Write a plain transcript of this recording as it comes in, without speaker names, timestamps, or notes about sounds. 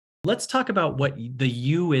let's talk about what the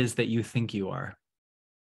you is that you think you are.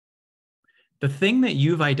 The thing that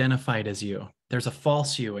you've identified as you, there's a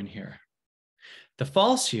false you in here. The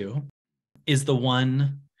false you is the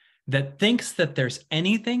one that thinks that there's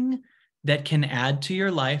anything that can add to your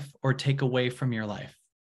life or take away from your life.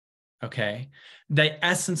 Okay. The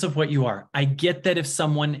essence of what you are. I get that if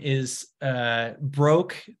someone is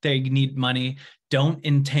broke, they need money. Don't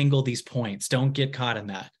entangle these points. Don't get caught in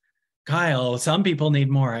that. Kyle, some people need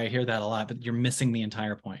more. I hear that a lot, but you're missing the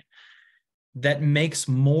entire point. That makes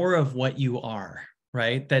more of what you are,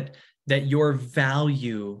 right? That your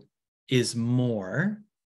value is more.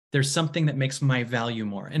 There's something that makes my value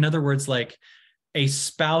more. In other words, like a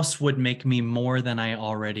spouse would make me more than I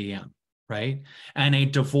already am, right? And a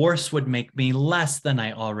divorce would make me less than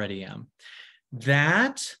I already am.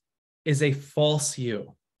 That is a false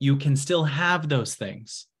you. You can still have those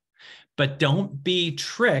things, but don't be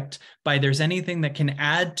tricked by there's anything that can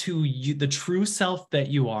add to you, the true self that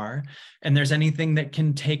you are, and there's anything that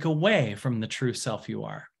can take away from the true self you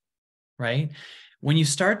are, right? When you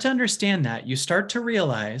start to understand that, you start to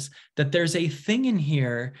realize that there's a thing in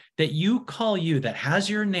here that you call you, that has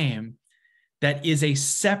your name, that is a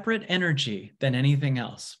separate energy than anything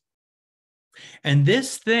else. And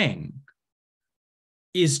this thing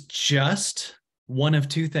is just one of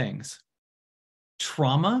two things: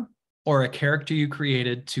 trauma or a character you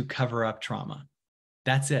created to cover up trauma.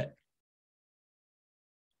 That's it.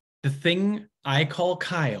 The thing I call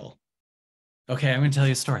Kyle. Okay, I'm going to tell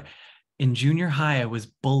you a story. In junior high, I was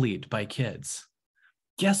bullied by kids.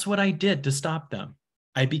 Guess what I did to stop them?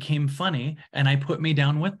 I became funny and I put me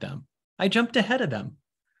down with them. I jumped ahead of them,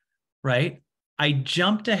 right? I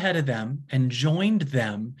jumped ahead of them and joined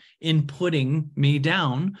them in putting me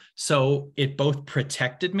down. So it both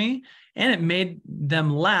protected me and it made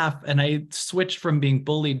them laugh. And I switched from being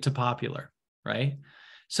bullied to popular, right?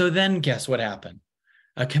 So then guess what happened?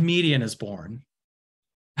 A comedian is born.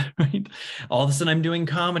 Right? All of a sudden I'm doing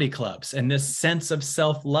comedy clubs and this sense of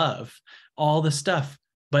self-love, all the stuff,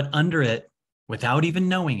 but under it, without even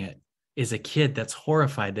knowing it, is a kid that's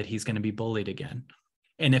horrified that he's going to be bullied again.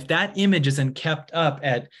 And if that image isn't kept up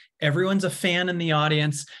at everyone's a fan in the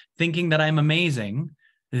audience thinking that I'm amazing,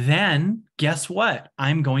 then guess what?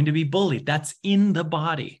 I'm going to be bullied. That's in the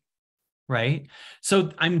body, right?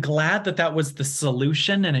 So I'm glad that that was the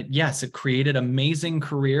solution. And it created amazing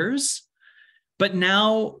careers. But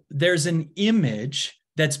now there's an image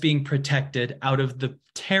that's being protected out of the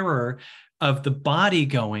terror of the body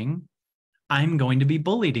going, I'm going to be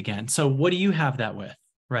bullied again. So what do you have that with,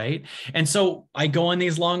 right? And so I go on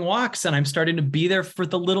these long walks and I'm starting to be there for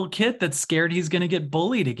the little kid that's scared he's going to get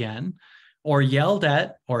bullied again or yelled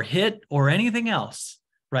at or hit or anything else,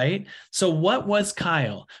 right? So what was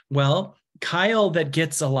Kyle? Well, Kyle that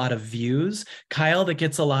gets a lot of views, Kyle that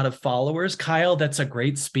gets a lot of followers, Kyle that's a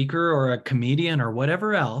great speaker or a comedian or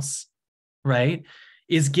whatever else, right,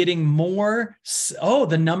 is getting more. Oh,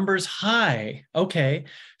 the number's high. Okay.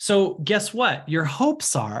 So guess what? Your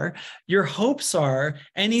hopes are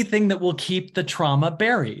anything that will keep the trauma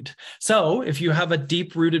buried. So if you have a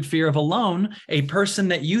deep-rooted fear of alone, a person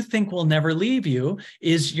that you think will never leave you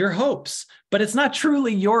is your hopes. But it's not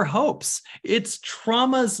truly your hopes. It's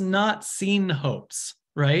trauma's not seen hopes,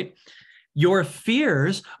 right? Your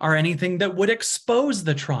fears are anything that would expose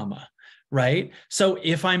the trauma, right? So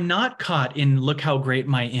if I'm not caught in look how great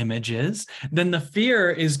my image is, then the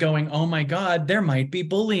fear is going, oh my God, there might be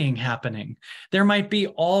bullying happening. There might be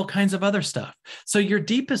all kinds of other stuff. So your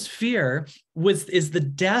deepest fear is the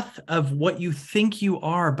death of what you think you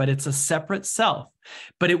are, but it's a separate self.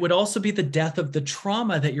 But it would also be the death of the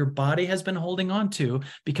trauma that your body has been holding on to,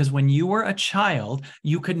 because when you were a child,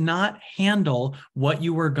 you could not handle what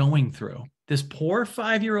you were going through. This poor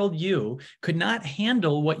 5-year-old you could not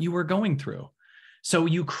handle what you were going through. So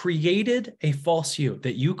you created a false you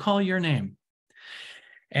that you call your name.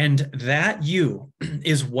 And that you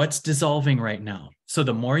is what's dissolving right now. So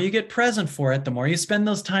the more you get present for it, the more you spend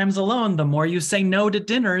those times alone, the more you say no to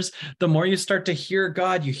dinners, the more you start to hear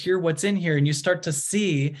God, you hear what's in here, and you start to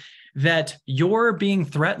see that you're being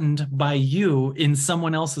threatened by you in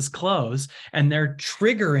someone else's clothes, and they're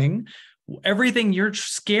triggering everything you're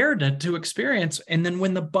scared to experience. And then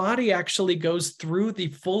when the body actually goes through the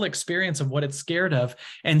full experience of what it's scared of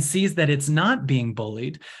and sees that it's not being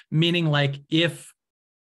bullied, meaning like if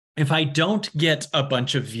I don't get a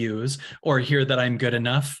bunch of views or hear that I'm good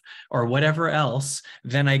enough or whatever else,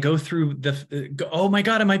 then I go through oh my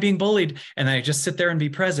God, am I being bullied? And I just sit there and be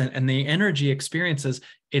present, and the energy experiences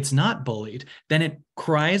it's not bullied. Then it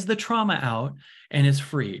cries the trauma out and is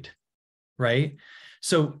freed, right?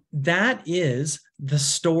 So that is the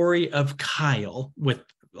story of Kyle with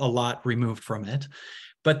a lot removed from it.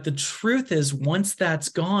 But the truth is, once that's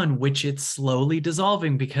gone, which it's slowly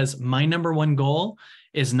dissolving, because my number one goal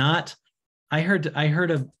is not, I heard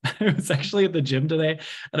of, I was actually at the gym today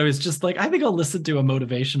and I was just like, I think I'll listen to a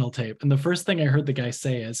motivational tape. And the first thing I heard the guy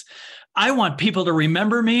say is, I want people to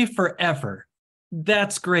remember me forever.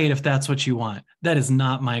 That's great if that's what you want. That is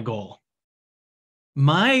not my goal.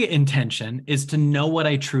 My intention is to know what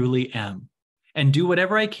I truly am and do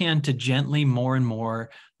whatever I can to gently more and more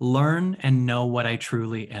learn and know what I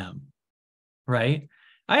truly am. Right?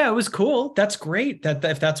 It was cool. That's great that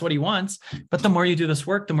if that's what he wants. But the more you do this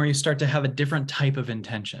work, the more you start to have a different type of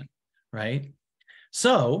intention. Right?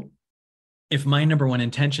 So if my number one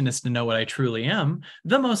intention is to know what I truly am,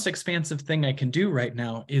 the most expansive thing I can do right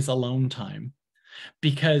now is alone time.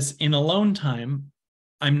 Because in alone time,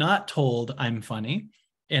 I'm not told I'm funny.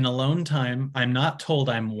 In alone time, I'm not told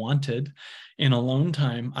I'm wanted. In alone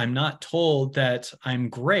time, I'm not told that I'm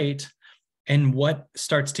great. And what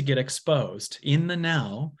starts to get exposed in the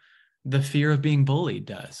now, the fear of being bullied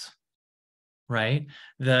does, right?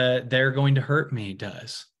 They're going to hurt me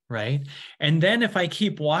does, right? And then if I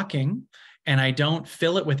keep walking and I don't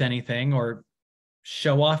fill it with anything or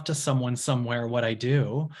show off to someone somewhere what I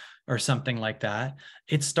do or something like that,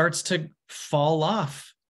 it starts to fall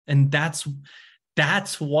off. And that's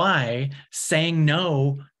why saying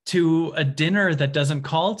no to a dinner that doesn't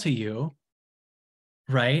call to you,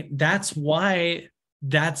 right? That's why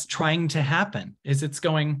that's trying to happen, is it's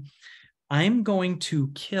going, I'm going to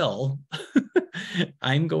kill,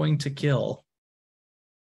 I'm going to kill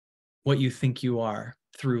what you think you are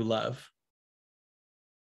through love,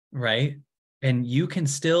 right? And you can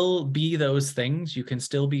still be those things. You can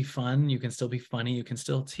still be fun. You can still be funny. You can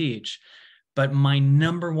still teach. But my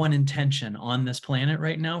number one intention on this planet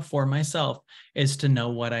right now for myself is to know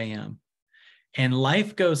what I am. And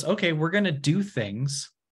life goes, okay, we're going to do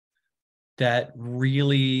things that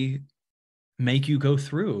really make you go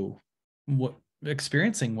through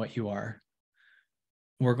experiencing what you are.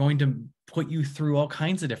 We're going to put you through all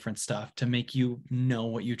kinds of different stuff to make you know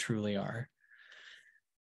what you truly are.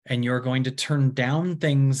 And you're going to turn down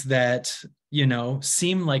things that,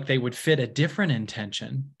 seem like they would fit a different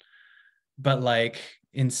intention. But like,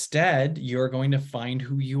 instead, you're going to find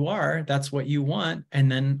who you are. That's what you want.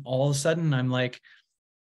 And then all of a sudden, I'm like,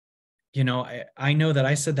 I know that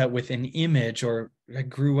I said that with an image, or I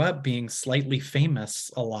grew up being slightly famous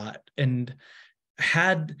a lot and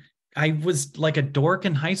I was like a dork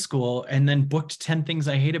in high school and then booked 10 Things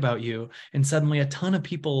I Hate About You. And suddenly a ton of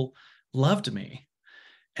people loved me.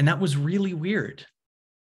 And that was really weird.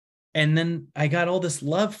 And then I got all this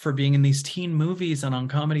love for being in these teen movies and on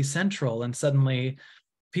Comedy Central. And suddenly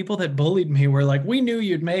people that bullied me were like, we knew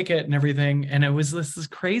you'd make it and everything. And it was this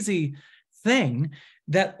crazy thing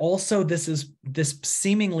that also this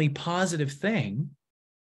seemingly positive thing.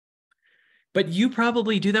 But you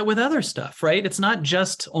probably do that with other stuff, right? It's not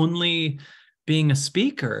just only being a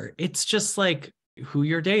speaker. It's just like who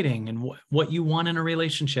you're dating and what you want in a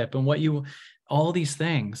relationship and all these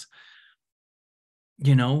things,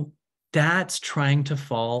 that's trying to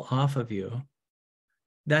fall off of you.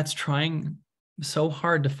 That's trying so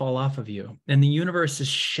hard to fall off of you. And the universe is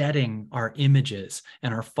shedding our images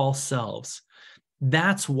and our false selves.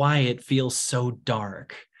 That's why it feels so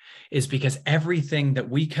dark, is because everything that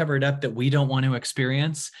we covered up that we don't want to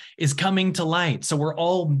experience is coming to light. So we're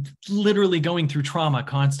all literally going through trauma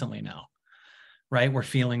constantly now, right? We're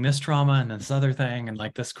feeling this trauma and this other thing and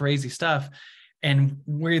like this crazy stuff. And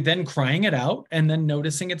we're then crying it out and then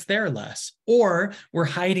noticing it's there less, or we're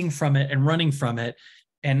hiding from it and running from it.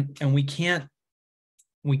 And we can't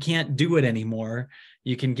do it anymore.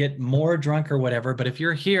 You can get more drunk or whatever, but if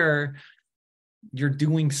you're here, you're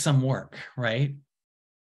doing some work, right?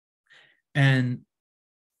 And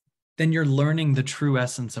then you're learning the true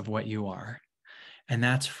essence of what you are. And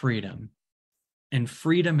that's freedom. And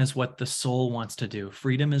freedom is what the soul wants to do.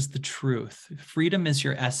 Freedom is the truth. Freedom is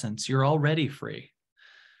your essence. You're already free.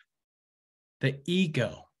 The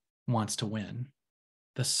ego wants to win.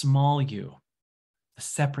 The small you, the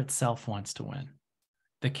separate self wants to win.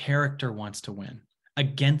 The character wants to win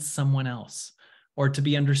against someone else, or to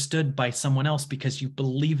be understood by someone else because you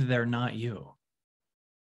believe they're not you.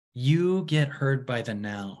 You get heard by the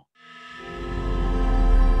now.